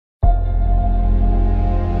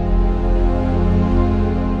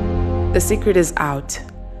The secret is out.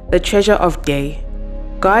 The treasure of day.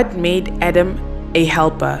 God made Adam a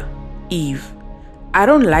helper, Eve. I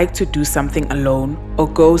don't like to do something alone or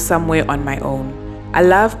go somewhere on my own. I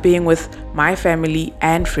love being with my family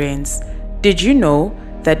and friends. Did you know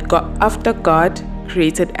that after God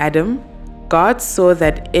created Adam, God saw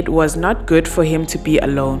that it was not good for him to be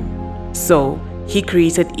alone. So he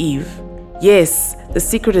created Eve. Yes, the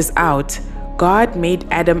secret is out. God made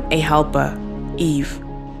Adam a helper, Eve.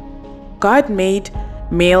 God made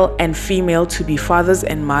male and female to be fathers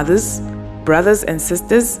and mothers, brothers and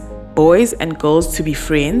sisters, boys and girls to be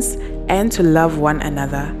friends, and to love one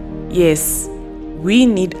another. Yes, we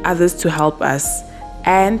need others to help us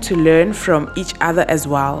and to learn from each other as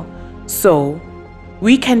well. So,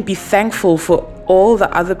 we can be thankful for all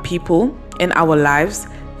the other people in our lives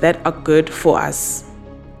that are good for us.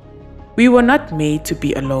 We were not made to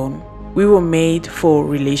be alone. We were made for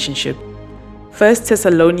relationship. 1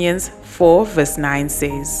 Thessalonians 4 verse 9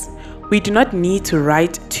 says, "We do not need to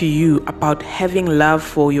write to you about having love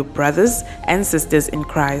for your brothers and sisters in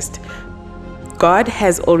Christ. God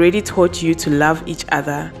has already taught you to love each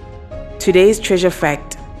other." Today's treasure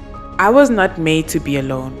fact: I was not made to be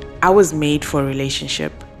alone. I was made for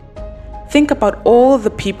relationship. Think about all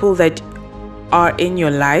the people that are in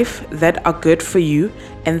your life that are good for you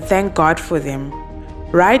and thank God for them.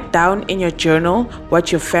 Write down in your journal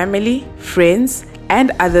what your family, friends,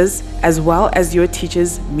 and others, as well as your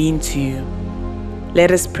teachers, mean to you.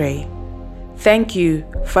 Let us pray. Thank you,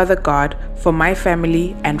 Father God, for my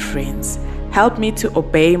family and friends. Help me to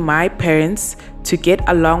obey my parents, to get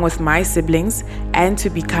along with my siblings, and to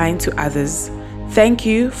be kind to others. Thank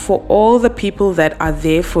you for all the people that are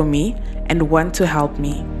there for me and want to help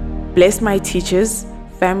me. Bless my teachers,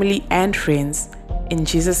 family, and friends. In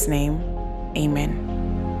Jesus' name, amen.